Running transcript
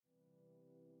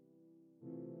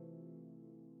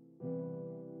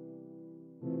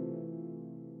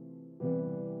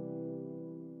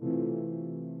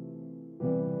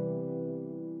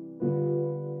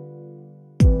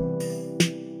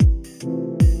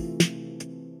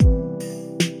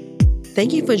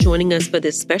Thank you for joining us for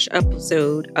this special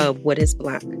episode of What is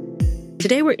Black?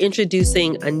 Today we're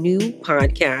introducing a new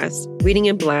podcast, Reading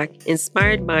in Black,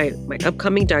 inspired by my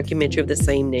upcoming documentary of the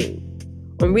same name.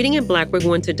 On Reading in Black, we're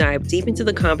going to dive deep into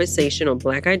the conversation on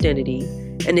Black identity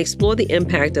and explore the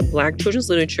impact of Black children's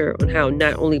literature on how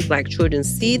not only Black children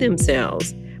see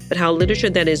themselves, but how literature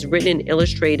that is written and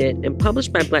illustrated and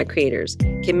published by Black creators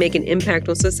can make an impact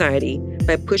on society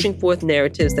by pushing forth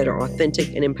narratives that are authentic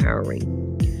and empowering.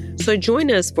 So join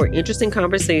us for interesting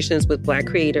conversations with Black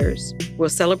creators. We'll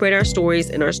celebrate our stories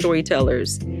and our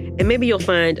storytellers, and maybe you'll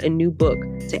find a new book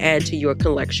to add to your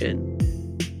collection.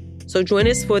 So join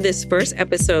us for this first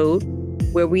episode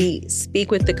where we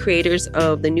speak with the creators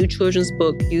of the new children's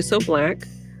book, You So Black.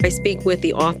 I speak with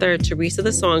the author, Teresa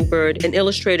the Songbird, and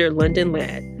illustrator, London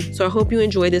Ladd. So I hope you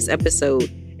enjoy this episode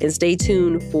and stay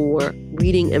tuned for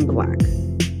Reading in Black.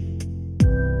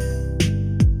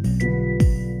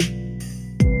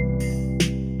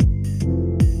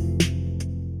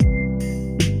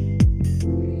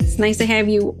 It's nice to have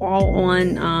you all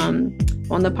on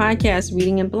the podcast,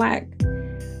 Reading in Black.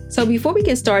 So before we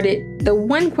get started, the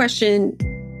one question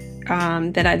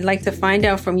that I'd like to find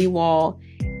out from you all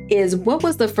is, what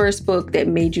was the first book that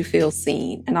made you feel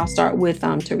seen? And I'll start with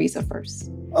Teresa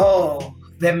first. Oh,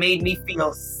 that made me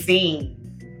feel seen.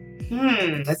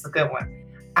 That's a good one.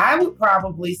 I would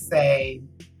probably say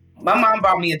my mom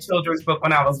bought me a children's book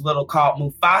when I was little called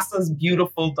Mufasa's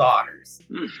Beautiful Daughters.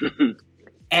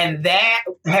 And that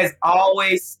has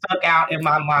always stuck out in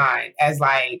my mind as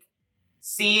like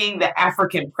seeing the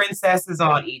African princesses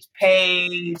on each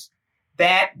page.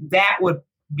 That would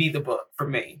be the book for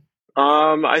me.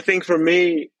 I think for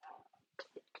me,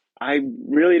 I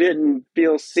really didn't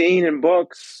feel seen in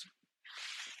books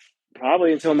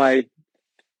probably until my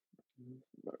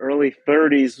early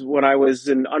 30s when I was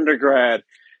in undergrad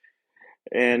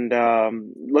and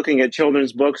looking at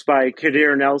children's books by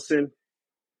Kadir Nelson,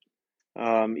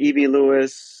 E.B.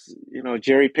 Lewis,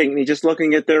 Jerry Pinkney, just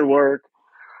looking at their work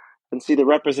and see the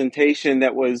representation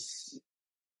that was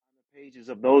on the pages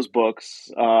of those books.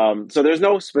 So there's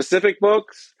no specific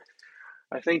books.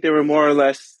 I think they were more or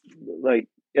less like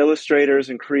illustrators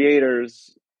and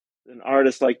creators and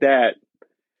artists like that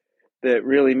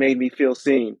really made me feel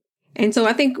seen. And so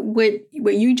I think what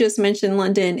you just mentioned,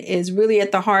 London, is really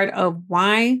at the heart of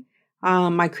why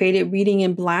I created Reading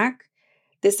in Black.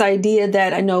 This idea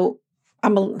that I know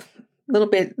I'm a little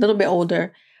bit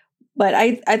older, but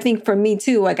I think for me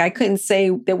too, like I couldn't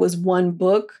say there was one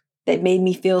book that made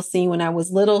me feel seen when I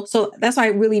was little. So that's why I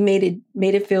really made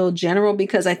it feel general,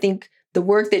 because I think the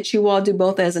work that you all do,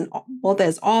 both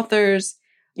as authors,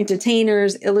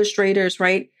 entertainers, illustrators,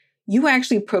 right? You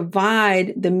actually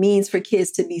provide the means for kids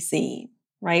to be seen,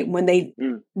 right? When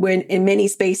in many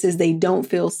spaces they don't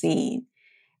feel seen.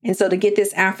 And so to get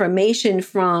this affirmation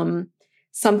from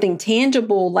something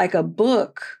tangible like a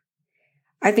book,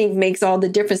 I think makes all the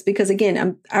difference, because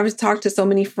again, I was talked to so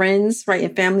many friends, right,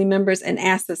 and family members and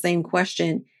asked the same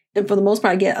question. And for the most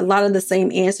part, I get a lot of the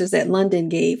same answers that London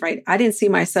gave, right? I didn't see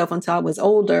myself until I was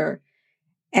older.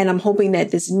 And I'm hoping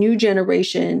that this new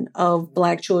generation of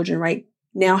Black children, right,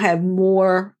 now have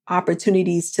more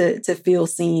opportunities to feel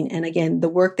seen. And again, the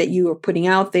work that you are putting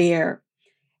out there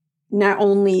not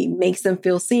only makes them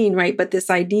feel seen, right, but this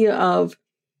idea of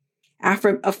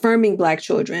affirming Black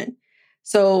children.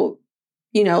 So,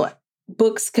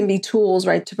 books can be tools,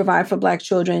 right, to provide for Black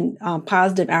children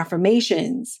positive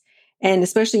affirmations. And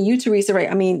especially you, Teresa, right?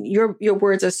 I mean, your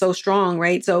words are so strong,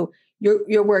 right? So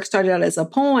your work started out as a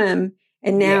poem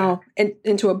and now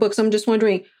into a book. So I'm just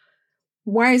wondering,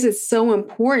 why is it so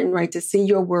important, right, to see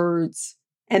your words?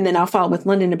 And then I'll follow with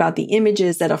London about the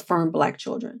images that affirm Black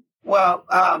children. Well,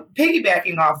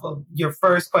 piggybacking off of your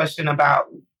first question about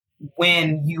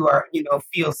when you are,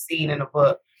 feel seen in a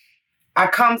book, I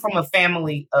come from a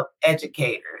family of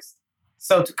educators.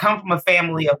 So to come from a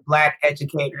family of Black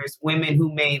educators, women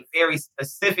who made very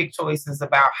specific choices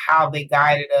about how they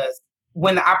guided us,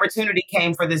 when the opportunity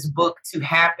came for this book to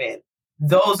happen,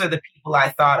 those are the people I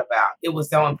thought about. It was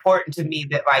so important to me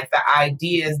that like the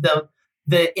ideas,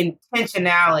 the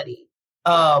intentionality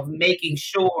of making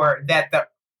sure that the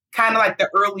kind of like the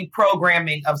early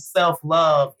programming of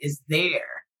self-love is there.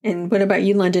 And what about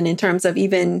you, London, in terms of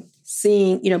even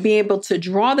seeing, being able to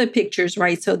draw the pictures,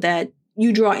 right, so that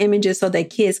you draw images so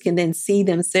that kids can then see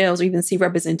themselves or even see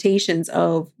representations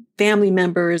of family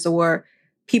members or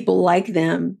people like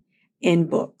them in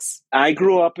books? I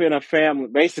grew up in a family,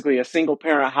 basically a single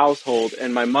parent household,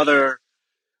 and my mother,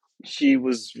 she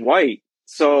was white.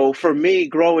 So for me,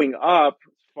 growing up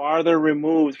farther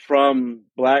removed from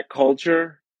Black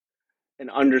culture and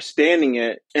understanding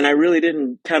it. And I really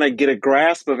didn't kind of get a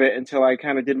grasp of it until I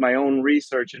kind of did my own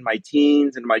research in my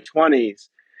teens and my 20s.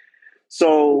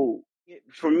 So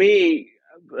for me,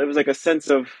 it was like a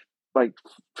sense of like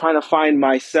trying to find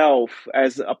myself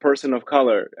as a person of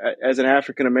color, as an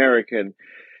African American.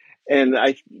 And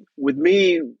with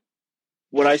me,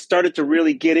 when I started to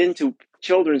really get into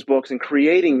children's books and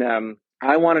creating them,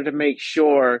 I wanted to make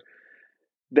sure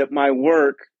that my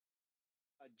work,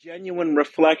 a genuine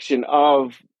reflection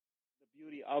of the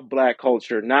beauty of Black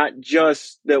culture, not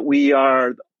just that we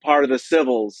are part of the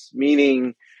civils,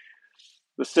 meaning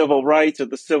the civil rights or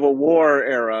the Civil War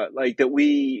era, like that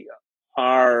we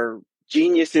are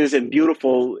geniuses and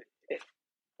beautiful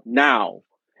now,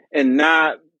 and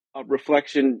not a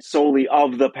reflection solely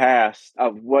of the past,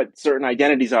 of what certain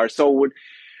identities are. So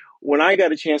when I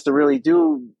got a chance to really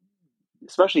do,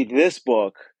 especially this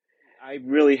book, I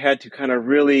really had to kind of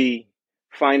really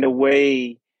find a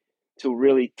way to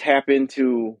really tap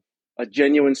into a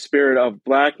genuine spirit of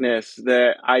Blackness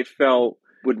that I felt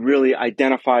would really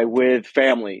identify with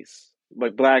families,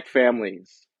 like Black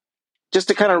families, just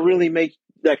to kind of really make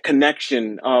that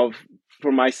connection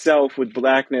for myself with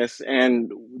Blackness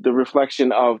and the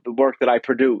reflection of the work that I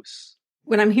produce.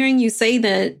 What I'm hearing you say,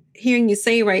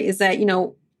 right, is that,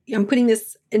 I'm putting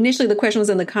this, initially the question was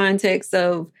in the context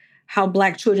of how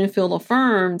Black children feel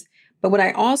affirmed. But what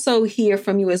I also hear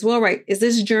from you as well, right, is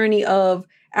this journey of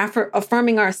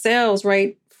affirming ourselves,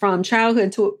 right, from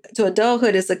childhood to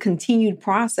adulthood is a continued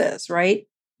process, right?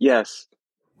 Yes.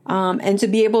 And to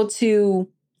be able to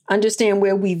understand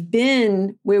where we've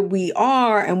been, where we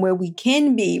are, and where we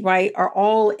can be, right, are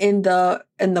all in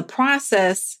the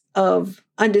process of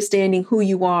understanding who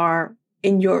you are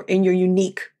in your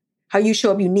unique, how you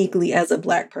show up uniquely as a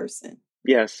Black person.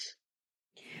 Yes.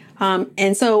 And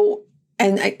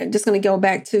I'm just going to go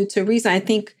back to Teresa. I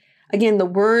think, again, the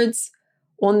words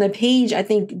on the page, I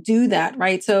think, do that,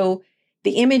 right? So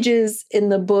the images in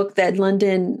the book that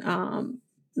London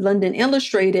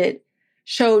illustrated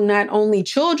show not only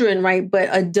children, right, but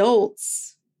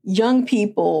adults, young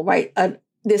people, right,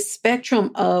 this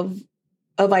spectrum of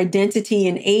identity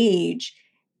and age.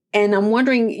 And I'm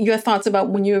wondering your thoughts about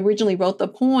when you originally wrote the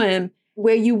poem,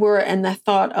 where you were and the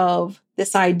thought of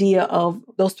this idea of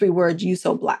those three words, you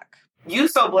so Black. You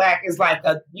so Black is like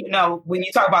when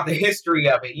you talk about the history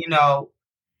of it,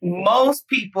 most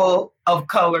people of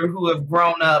color who have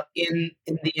grown up in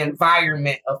the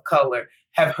environment of color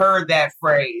have heard that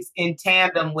phrase in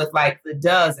tandem with like the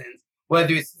dozens,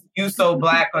 whether it's you so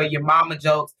Black or your mama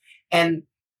jokes. And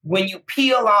when you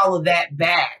peel all of that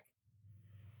back,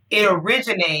 it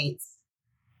originates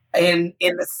in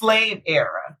the slave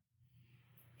era,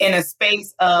 in a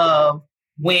space of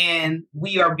when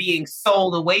we are being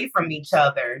sold away from each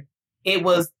other. It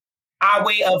was our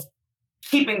way of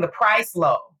keeping the price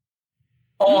low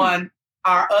on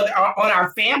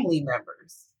our family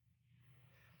members.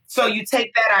 So you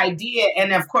take that idea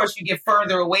and of course you get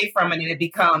further away from it and it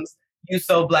becomes you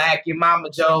so Black, your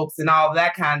mama jokes and all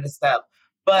that kind of stuff.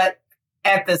 But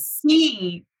at the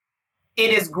seed, it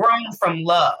is grown from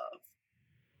love.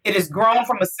 It is grown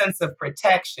from a sense of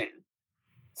protection.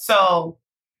 So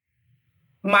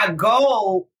my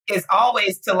goal is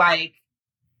always to like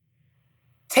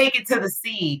take it to the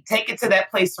seed, take it to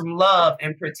that place from love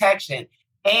and protection,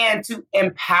 and to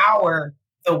empower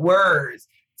the words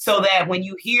so that when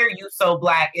you hear you so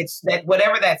Black, it's that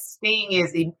whatever that sting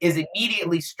is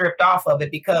immediately stripped off of it,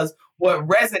 because what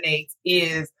resonates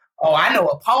is, oh, I know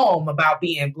a poem about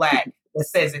being Black that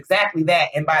says exactly that.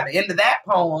 And by the end of that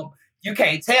poem, you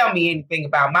can't tell me anything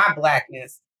about my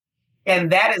Blackness.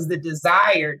 And that is the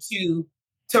desire to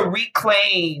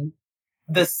reclaim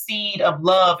the seed of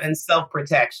love and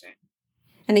self-protection.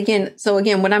 And again,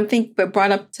 what I'm thinking, but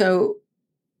brought up to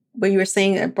what you were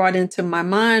saying, that brought into my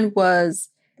mind was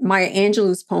Maya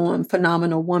Angelou's poem,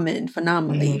 Phenomenal Woman,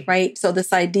 Phenomenally, right? So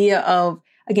this idea of,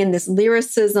 again, this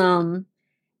lyricism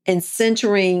and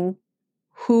centering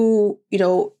who,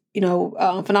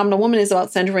 Phenomenal Woman is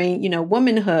about centering,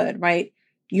 womanhood, right?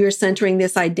 You're centering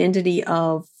this identity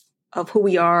of who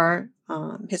we are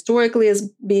historically as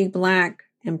being Black,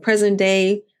 and present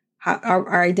day,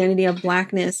 our identity of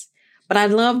Blackness. But I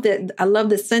love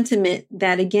the sentiment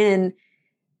that, again,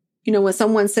 when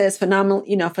someone says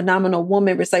phenomenal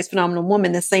woman, recites phenomenal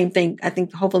woman, the same thing, I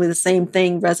think hopefully the same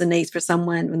thing resonates for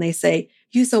someone when they say,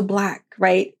 you so Black,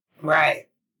 right? Right.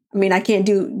 I mean, I can't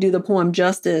do the poem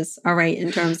justice, all right,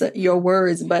 in terms of your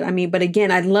words, but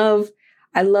again, I love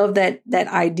that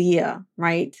idea,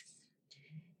 right?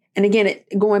 And again,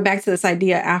 going back to this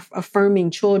idea of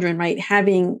affirming children, right?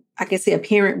 Having, I can say, a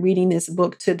parent reading this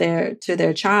book to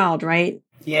their child, right?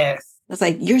 Yes. It's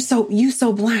like, you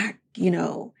so black, you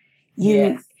know,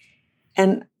 Yes.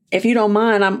 and if you don't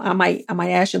mind, I might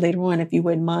ask you later on if you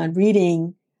wouldn't mind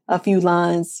reading a few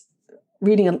lines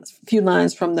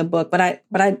from the book. But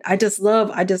I just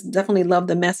definitely love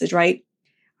the message, right?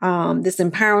 This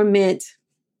empowerment,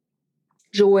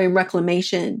 joy, and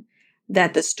reclamation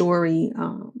that the story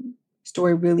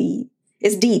really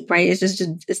is deep, right? It's just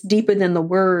it's deeper than the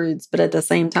words, but at the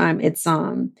same time, it's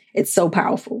so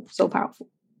powerful, so powerful.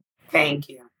 Thank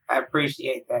you. I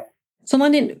appreciate that. So,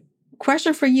 London,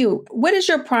 question for you: what is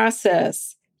your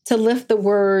process to lift the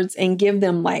words and give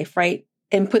them life, right,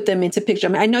 and put them into picture? I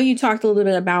mean, I know you talked a little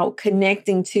bit about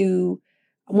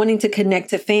wanting to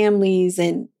connect to families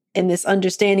and this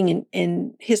understanding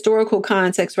and historical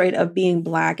context, right, of being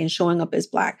Black and showing up as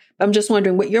Black. But I'm just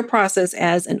wondering what your process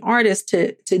as an artist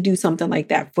to do something like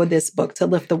that for this book, to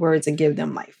lift the words and give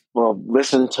them life. Well,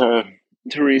 listen to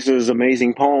Teresa's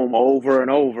amazing poem over and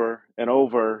over and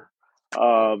over,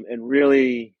 and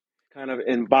really kind of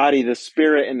embody the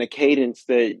spirit and the cadence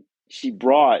that she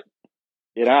brought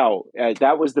it out.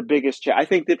 That was the biggest I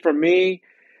think that for me,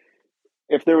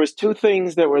 if there was two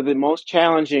things that were the most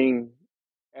challenging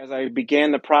as I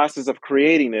began the process of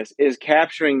creating this, is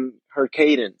capturing her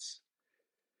cadence.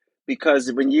 Because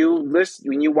when you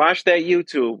watch that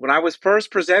YouTube, when I was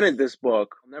first presented this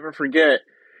book, I'll never forget,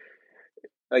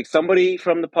 like somebody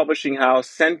from the publishing house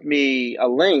sent me a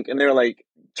link and they're like,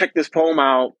 check this poem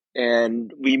out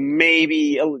and you may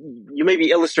be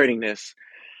illustrating this.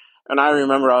 And I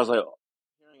remember I was like,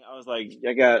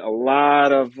 I got a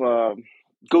lot of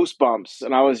goosebumps,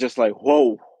 and I was just like,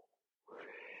 whoa.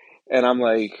 And I'm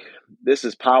like, this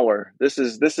is power. This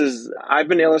is I've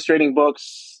been illustrating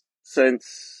books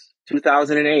since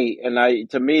 2008. And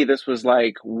to me, this was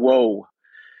like, whoa,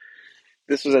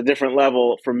 this was a different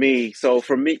level for me. So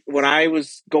for me, when I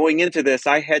was going into this,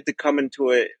 I had to come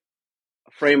into a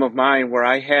frame of mind where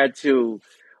I had to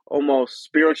almost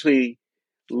spiritually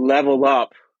level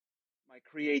up my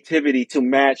creativity to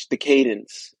match the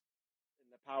cadence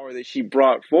and the power that she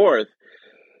brought forth.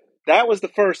 That was the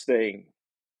first thing.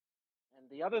 And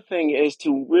the other thing is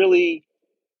to really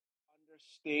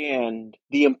understand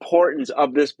the importance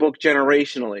of this book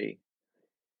generationally.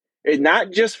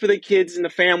 Not just for the kids and the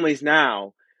families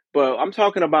now, but I'm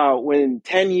talking about when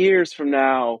 10 years from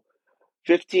now,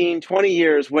 15, 20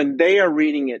 years, when they are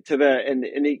reading it and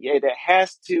it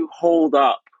has to hold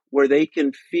up where they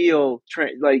can feel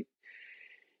like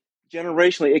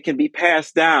generationally, it can be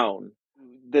passed down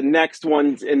the next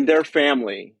ones in their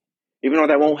family. Even though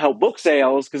that won't help book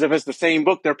sales, because if it's the same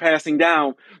book they're passing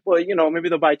down, well, maybe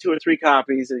they'll buy 2 or 3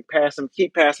 copies and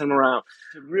keep passing them around.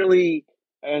 To really,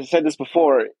 as I said this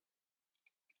before,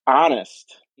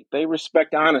 honest. They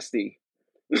respect honesty.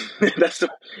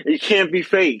 You can't be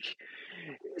fake.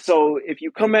 So if you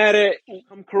come at it,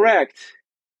 come correct,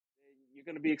 you're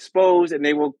going to be exposed, and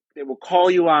they will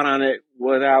call you out on it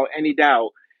without any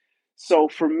doubt. So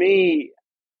for me,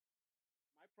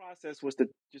 my process was to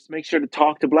just make sure to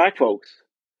talk to Black folks,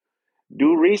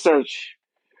 do research,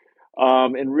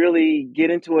 and really get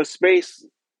into a space,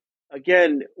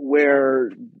 again, where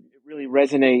it really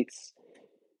resonates,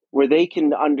 where they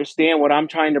can understand what I'm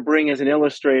trying to bring as an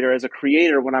illustrator, as a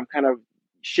creator, when I'm kind of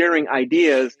sharing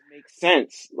ideas. It makes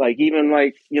sense. Like, even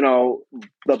like,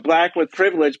 the Black with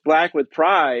privilege, Black with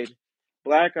pride,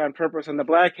 Black on purpose on the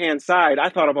Black hand side. I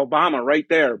thought of Obama right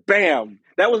there. Bam.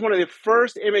 That was one of the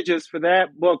first images for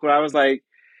that book where I was like,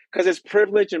 because it's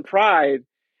privilege and pride.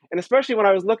 And especially when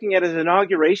I was looking at his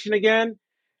inauguration again,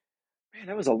 man,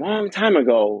 that was a long time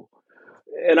ago.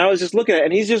 And I was just looking at it,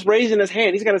 and he's just raising his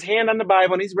hand. He's got his hand on the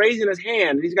Bible, and he's raising his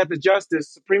hand. And he's got the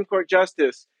Supreme Court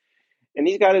justice, and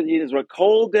he's got it. It's a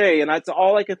cold day, and that's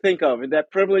all I could think of. And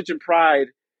that privilege and pride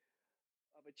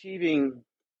of achieving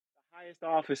the highest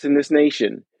office in this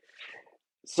nation.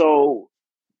 So,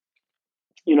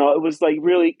 it was like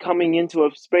really coming into a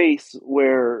space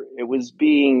where it was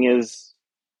being, as,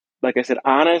 like I said,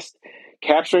 honest,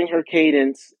 capturing her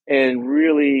cadence, and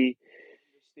really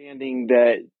understanding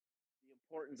that the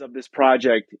importance of this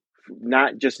project,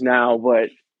 not just now, but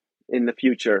in the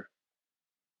future.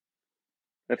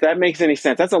 If that makes any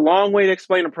sense. That's a long way to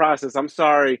explain a process. I'm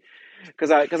sorry,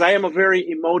 because I am a very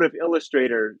emotive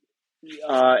illustrator,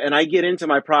 and I get into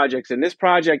my projects. And this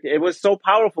project, it was so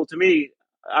powerful to me.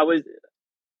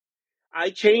 I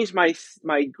changed my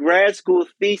grad school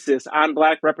thesis on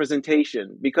Black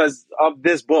representation because of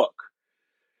this book.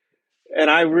 And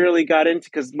I really got into,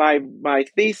 because my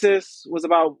thesis was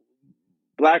about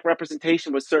Black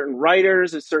representation with certain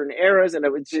writers and certain eras, and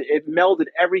it melded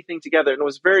everything together, and it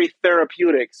was very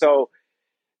therapeutic. So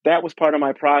that was part of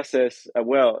my process as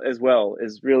well,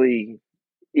 is really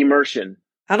immersion.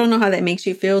 I don't know how that makes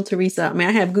you feel, Teresa. I mean,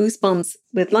 I have goosebumps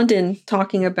with London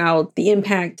talking about the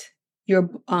impact your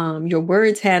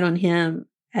words had on him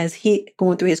as he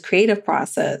going through his creative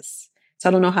process. So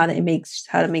I don't know how that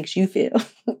makes you feel.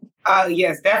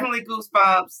 Yes, definitely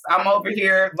goosebumps. I'm over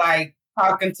here like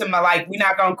talking to my we're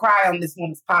not gonna cry on this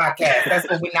woman's podcast. That's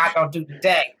what we're not gonna do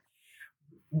today.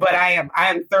 But I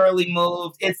am thoroughly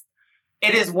moved. It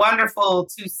is wonderful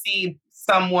to see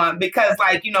someone because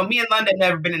me and London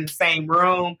never been in the same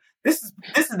room. This is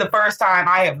the first time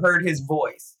I have heard his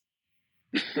voice.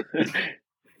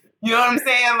 You know what I'm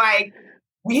saying?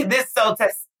 To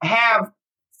have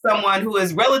someone who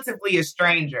is relatively a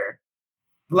stranger,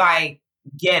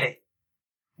 get it.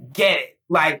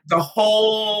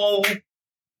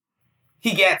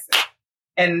 He gets it.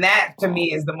 And that to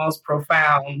me is the most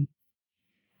profound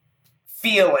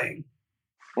feeling.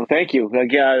 Well, thank you.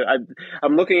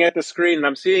 I'm looking at the screen and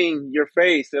I'm seeing your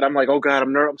face, and I'm like, oh God,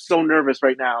 I'm so nervous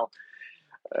right now.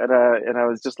 And I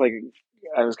was just like,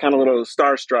 I was kind of a little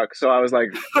starstruck. So I was like,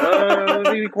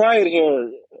 let me be quiet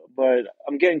here, but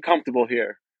I'm getting comfortable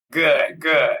here. Good.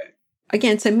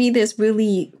 Again, to me, this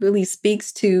really, really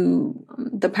speaks to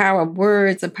the power of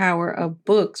words, the power of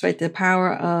books, right? The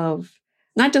power of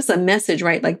not just a message,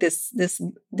 right? Like this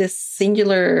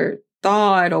singular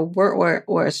thought or word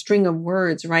or a string of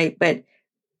words, right? But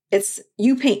it's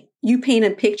you paint a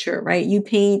picture, right? You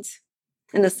paint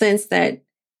in the sense that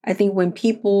I think when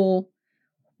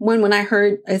I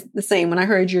heard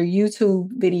your YouTube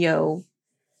video,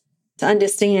 to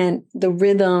understand the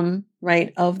rhythm,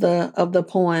 right, of the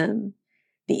poem,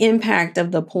 the impact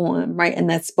of the poem, right, and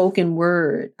that spoken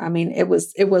word. I mean, it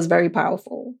was very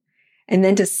powerful. And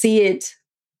then to see it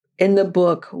in the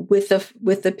book with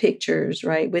the pictures,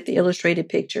 right, with the illustrated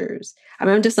pictures. I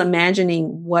mean, I'm just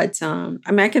imagining what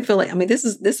I can feel like. I mean, this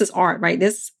is art, right?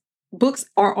 Books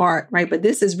are art, right? But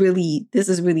this is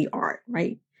really art,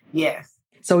 right? Yes.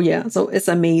 So it's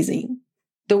amazing.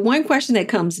 The one question that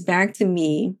comes back to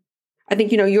me, I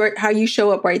think, how you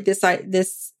show up, right?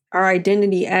 Our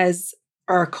identity as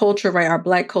our culture, right? Our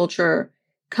Black culture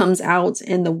comes out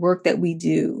in the work that we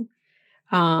do,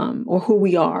 or who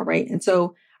we are, right? And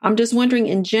so I'm just wondering,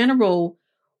 in general,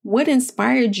 what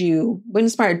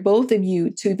inspired both of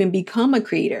you to even become a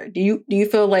creator? Do you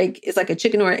feel like it's like a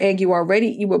chicken or an egg? You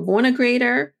were born a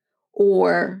creator,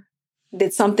 or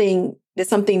did something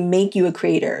make you a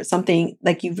creator? Something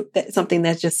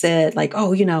that's just said like,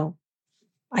 oh,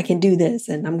 I can do this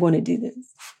and I'm going to do this.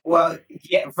 Well,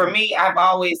 yeah, for me, I've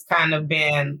always kind of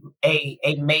been a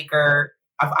maker.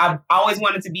 I've always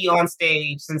wanted to be on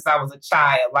stage since I was a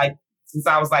child. Since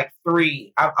I was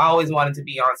 3, I've always wanted to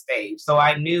be on stage. So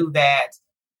I knew that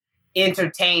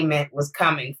entertainment was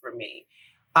coming for me.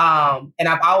 And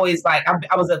I've always I'm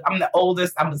the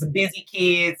oldest. I was a busy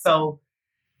kid. So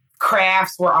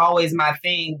crafts were always my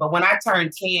thing. But when I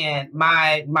turned 10,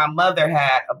 my mother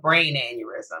had a brain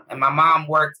aneurysm, and my mom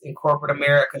worked in corporate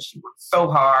America. She worked so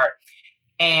hard,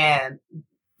 and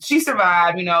she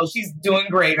survived. She's doing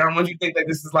great. I don't want you to think that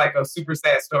this is like a super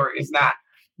sad story. It's not.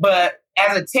 But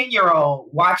as a 10-year-old,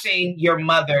 watching your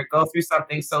mother go through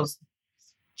something so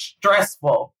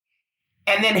stressful,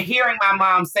 and then hearing my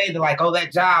mom say that, oh,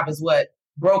 that job is what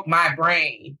broke my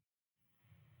brain.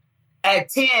 At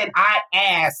 10, I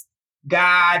asked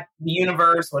God, the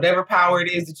universe, whatever power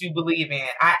it is that you believe in,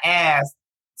 I asked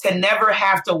to never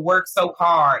have to work so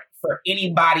hard for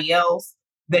anybody else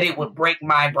that it would break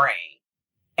my brain.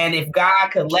 And if God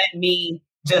could let me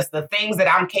just the things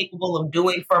that I'm capable of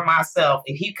doing for myself,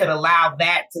 if he could allow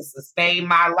that to sustain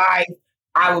my life,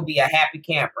 I would be a happy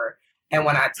camper. And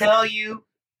when I tell you,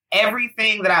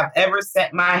 everything that I've ever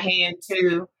set my hand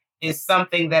to is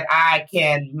something that I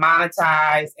can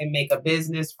monetize and make a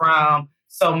business from.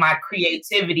 So my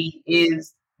creativity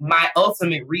is my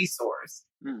ultimate resource.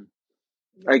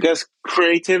 I guess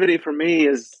creativity for me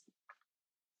is,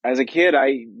 as a kid,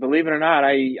 believe it or not,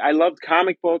 I loved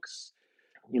comic books,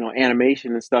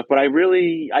 animation and stuff. But I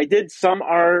did some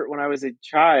art when I was a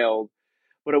child,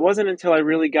 but it wasn't until I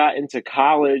really got into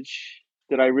college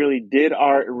that I really did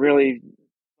art, really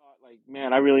thought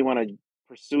man, I really want to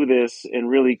pursue this and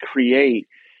really create.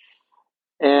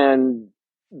 And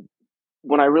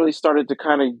when I really started to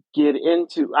kind of get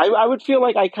into, I would feel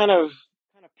like I kind of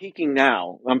peaking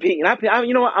now. I'm peaking.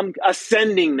 I'm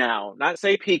ascending now. Not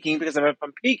say peaking, because if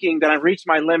I'm peaking, then I've reached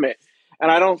my limit.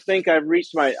 And I don't think I've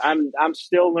reached I'm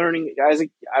still learning.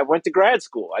 I went to grad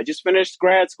school. I just finished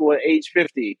grad school at age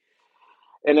 50.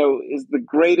 And it is the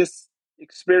greatest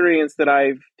experience that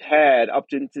I've had up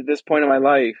to this point in my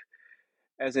life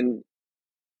as an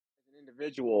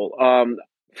individual.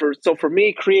 For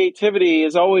me, creativity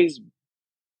has always been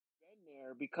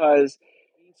there, because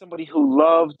being somebody who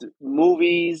loved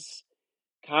movies,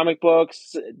 comic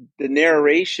books, the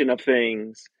narration of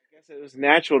things, I guess it was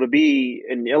natural to be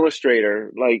an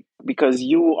illustrator, like, because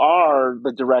you are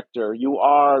the director, you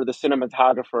are the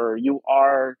cinematographer, you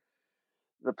are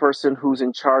the person who's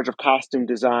in charge of costume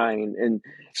design. And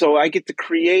so I get to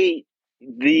create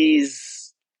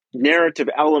these narrative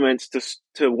elements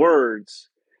to words,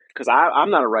 because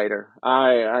I'm not a writer.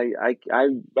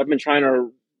 I've been trying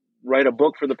to write a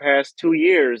book for the past 2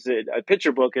 years, a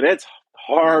picture book, and it's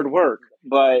hard work.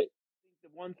 But the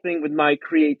one thing with my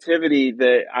creativity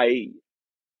that I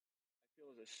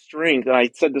feel is a strength, and I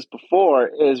said this before,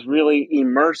 is really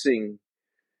immersing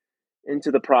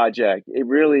into the project. It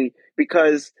really,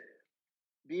 because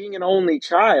being an only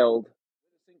child in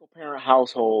a single parent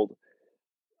household,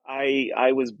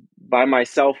 I was by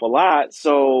myself a lot,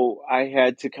 so I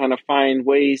had to kind of find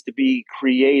ways to be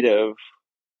creative,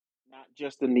 not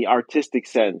just in the artistic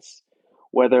sense,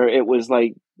 whether it was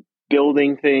like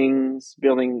building things,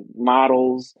 building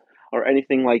models, or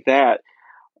anything like that.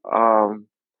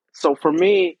 So for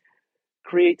me,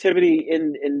 creativity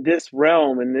in this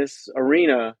realm, in this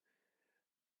arena,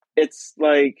 it's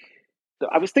like,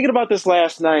 I was thinking about this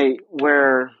last night,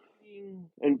 where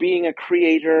being a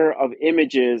creator of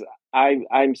images,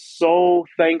 I'm so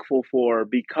thankful for,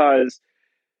 because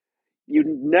you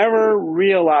never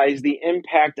realize the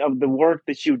impact of the work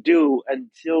that you do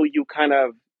until you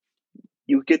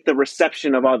get the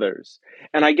reception of others.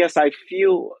 And I guess I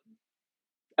feel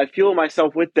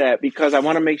myself with that, because I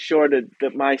want to make sure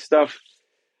that my stuff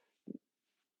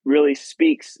really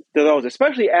speaks to those,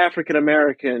 especially African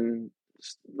American,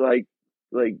 like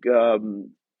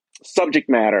subject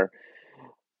matter.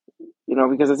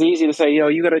 Because it's easy to say,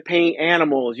 you got to paint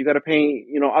animals, you got to paint,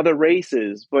 other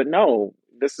races, but no,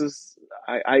 this is,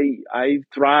 I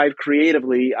thrive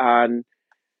creatively on,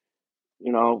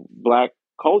 Black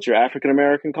culture, African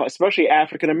American, especially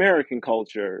African American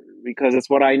culture, because it's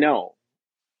what I know.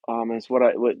 It's what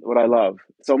I love.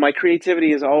 So my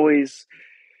creativity is always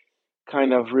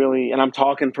kind of really, and I'm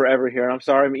talking forever here, and I'm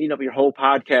sorry I'm eating up your whole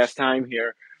podcast time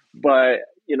here, but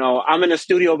I'm in a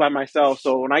studio by myself,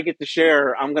 so when I get to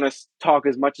share, I'm going to talk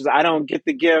as much as I don't get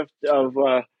the gift of,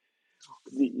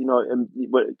 and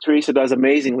what Teresa does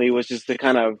amazingly, which is to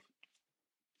kind of,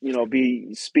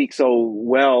 speak so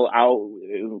well out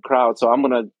in the crowd. So I'm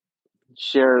going to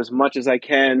share as much as I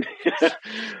can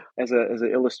as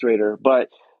an illustrator. But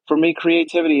for me,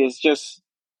 creativity is just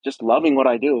loving what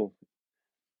I do.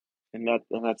 And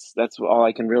that's all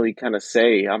I can really kind of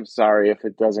say. I'm sorry if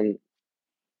it doesn't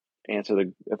answer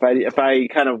if I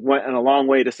kind of went in a long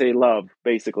way to say love.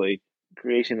 Basically,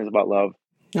 creation is about love.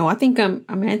 No, I think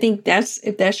I think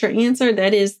if that's your answer,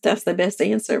 that's the best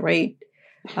answer, right?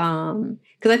 Because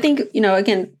I think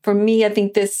again, for me, I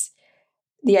think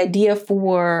the idea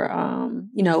for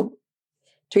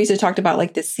Teresa talked about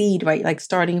like the seed, right? Like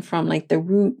starting from like the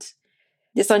root,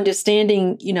 this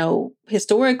understanding,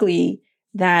 historically,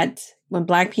 that when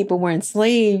Black people were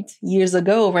enslaved years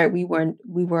ago, right, we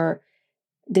were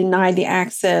denied the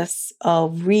access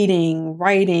of reading,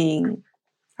 writing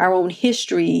our own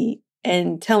history,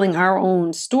 and telling our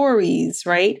own stories,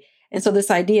 right? And so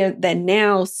this idea that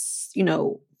now,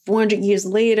 400 years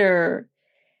later,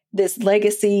 this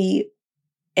legacy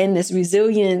and this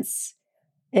resilience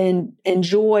and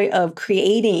joy of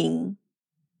creating,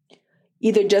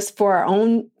 either just for our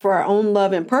own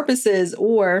love and purposes,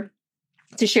 or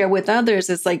to share with others,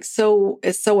 it's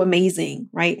so amazing,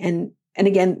 right? And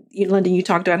again, London, you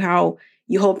talked about how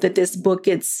you hope that this book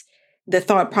gets the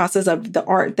thought process of the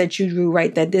art that you drew,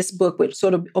 right? That this book would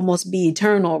sort of almost be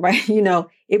eternal, right?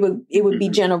 It would be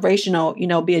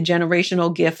generational, be a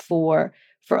generational gift for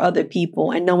other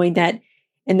people. And knowing that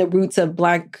in the roots of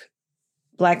Black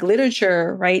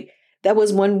literature, right? That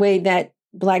was one way that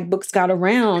Black books got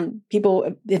around.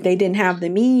 People, if they didn't have the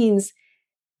means,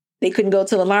 they couldn't go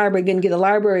to the library, couldn't get a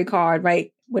library card,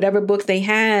 right? Whatever book they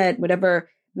had, whatever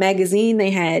magazine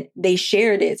they had, they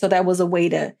shared it. So that was a way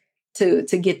to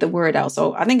get the word out.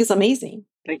 So I think it's amazing.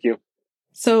 Thank you.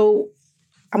 So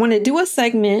I want to do a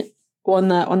segment on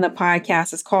the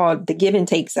podcast. It's called the give and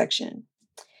take section,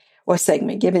 or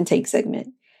segment, give and take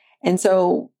segment. And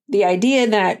so the idea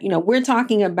that, we're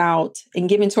talking about and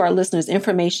giving to our listeners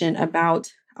information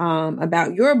about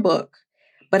your book,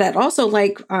 but I'd also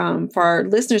like for our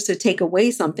listeners to take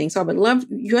away something. So I would love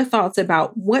your thoughts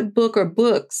about what book or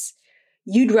books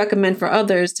you'd recommend for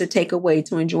others to take away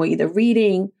to enjoy either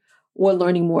reading or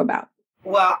learning more about.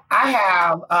 Well, I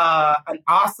have an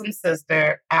awesome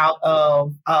sister out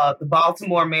of the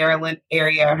Baltimore, Maryland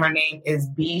area. Her name is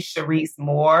B. Sharice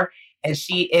Moore, and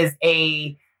she is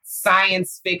a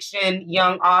science fiction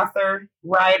young author,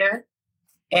 writer.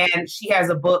 And she has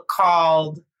a book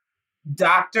called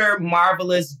Dr.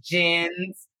 Marvelous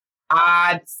Jen's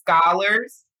Odd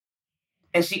Scholars.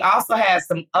 And she also has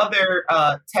some other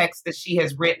texts that she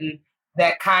has written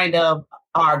that kind of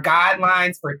are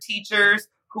guidelines for teachers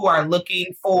who are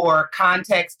looking for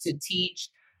context to teach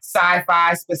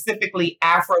sci-fi, specifically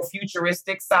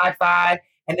Afrofuturistic sci-fi.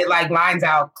 And it like lines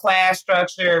out class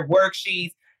structure,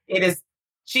 worksheets.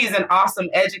 She's an awesome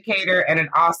educator and an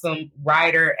awesome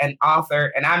writer and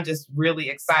author. And I'm just really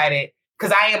excited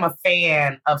because I am a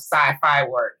fan of sci-fi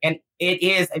work. And it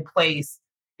is a place,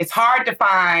 it's hard to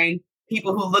find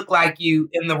people who look like you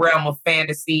in the realm of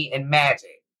fantasy and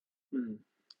magic.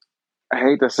 I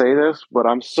hate to say this, but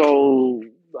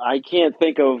I can't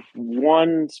think of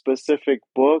one specific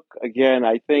book. Again,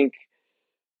 I think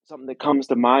something that comes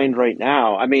to mind right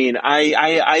now. I mean,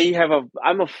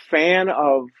 I'm a fan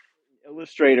of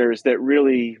illustrators that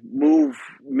really move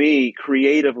me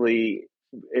creatively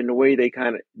in the way they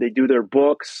do their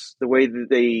books, the way that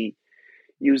they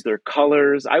use their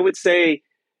colors. I would say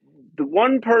the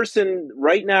one person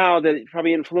right now that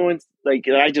probably influenced, like,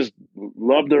 I just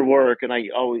love their work, and I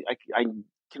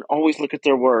can always look at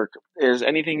their work, is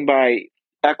anything by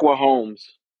Equa Holmes.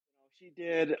 She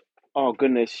did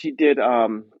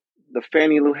the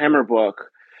Fannie Lou Hamer book,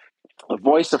 A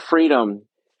Voice of Freedom.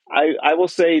 I will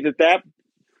say that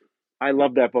I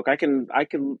love that book.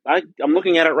 I'm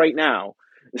looking at it right now.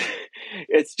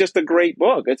 It's just a great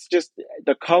book. It's just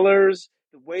the colors,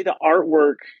 the way the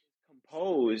artwork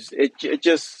composed.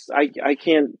 I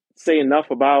can't say enough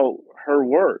about her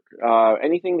work.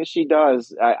 Anything that she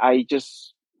does, I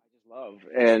just love.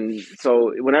 And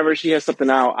so whenever she has something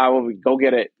out, I will go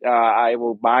get it. I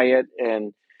will buy it.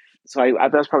 And so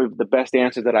that's probably the best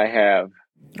answer that I have.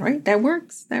 All right, that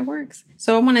works.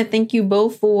 So I want to thank you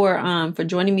both for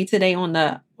joining me today on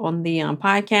the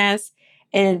podcast.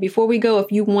 And before we go, if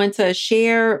you want to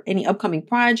share any upcoming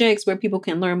projects where people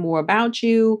can learn more about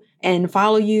you and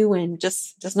follow you and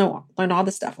just learn all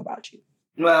the stuff about you.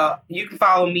 Well, you can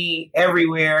follow me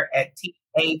everywhere at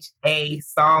THA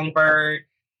Songbird.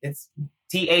 It's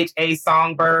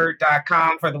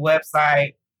thasongbird.com for the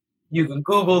website. You can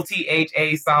Google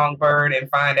THA Songbird and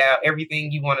find out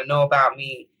everything you want to know about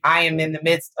me. I am in the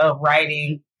midst of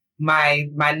writing my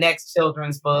next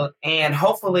children's book, and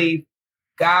hopefully,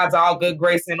 God's all good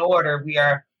grace and order, we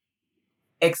are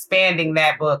expanding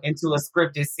that book into a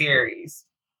scripted series.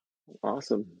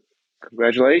 Awesome.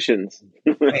 Congratulations.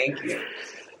 Thank you.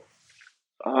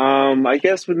 I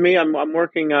guess with me, I'm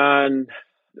working on,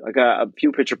 I got a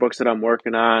few picture books that I'm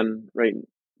working on, right?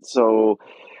 So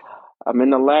I'm in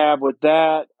the lab with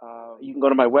that. You can go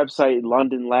to my website,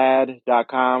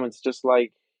 londonladd.com. It's just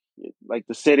like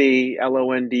the city,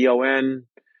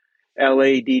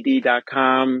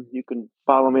 LONDONLADD.com. You can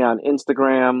follow me on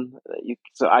Instagram.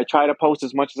 So I try to post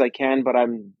as much as I can, but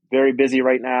I'm very busy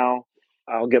right now.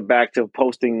 I'll get back to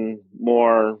posting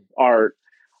more art.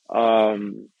 But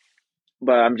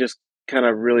I'm just kind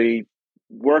of really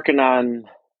working on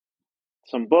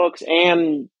some books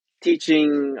and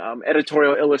teaching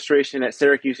editorial illustration at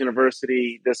Syracuse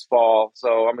University this fall.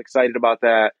 So I'm excited about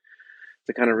that,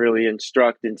 to kind of really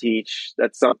instruct and teach.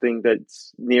 That's something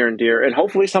that's near and dear. And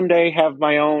hopefully someday have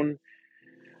my own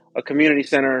a community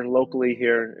center locally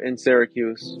here in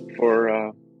Syracuse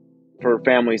for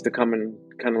families to come and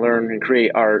kind of learn and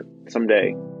create art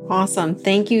someday. Awesome.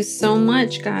 Thank you so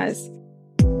much, guys.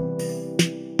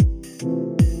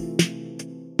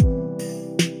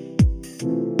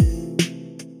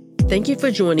 Thank you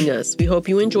for joining us. We hope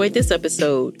you enjoyed this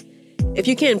episode. If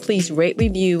you can, please rate,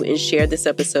 review, and share this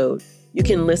episode. You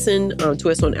can listen to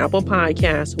us on Apple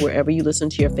Podcasts, wherever you listen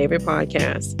to your favorite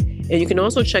podcasts. And you can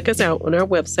also check us out on our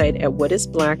website at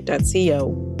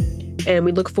whatisblack.co. And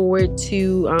we look forward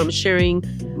to sharing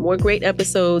more great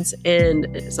episodes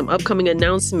and some upcoming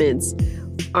announcements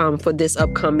for this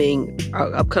upcoming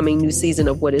new season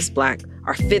of What is Black,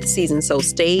 our 5th season. So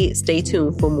stay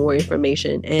tuned for more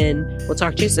information, and we'll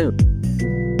talk to you soon.